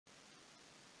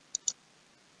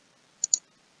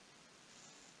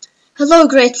Hello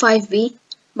grade 5B,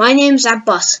 my name is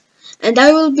Abbas and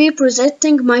I will be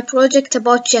presenting my project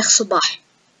about Sheikh Sabah.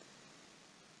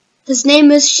 His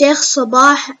name is Sheikh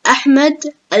Sabah Ahmed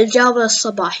Al-Jabr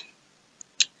Sabah.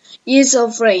 Years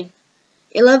of reign,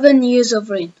 11 years of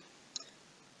reign.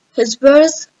 His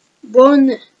birth,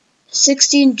 born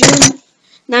 16 June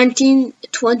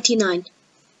 1929.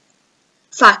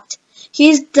 Fact, he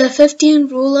is the 15th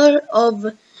ruler of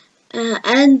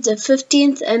and the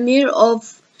 15th Emir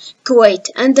of Kuwait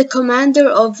and the commander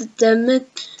of the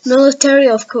military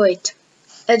of Kuwait.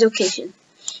 Education.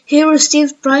 He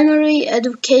received primary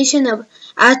education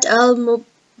at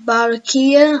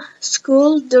Al-Mubarakiya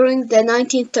school during the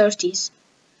 1930s.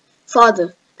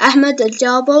 Father, Ahmed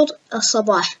Al-Jabr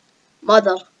Al-Sabah.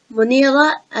 Mother,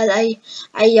 Munira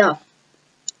Al-Ayyab.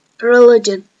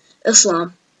 Religion,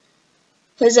 Islam.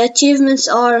 His achievements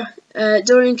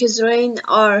during his reign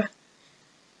are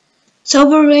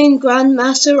Sovereign Grand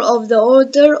Master of the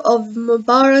Order of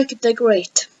Mubarak the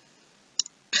Great,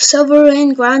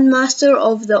 Sovereign Grand Master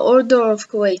of the Order of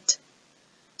Kuwait,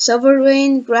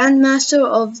 Sovereign Grand Master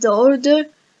of the Order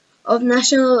of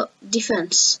National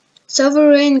Defense,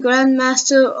 Sovereign Grand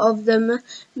Master of the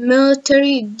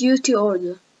Military Duty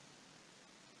Order.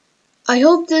 I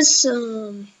hope this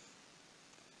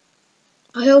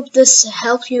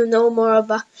helps you know more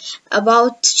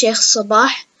about Sheikh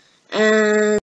Sabah and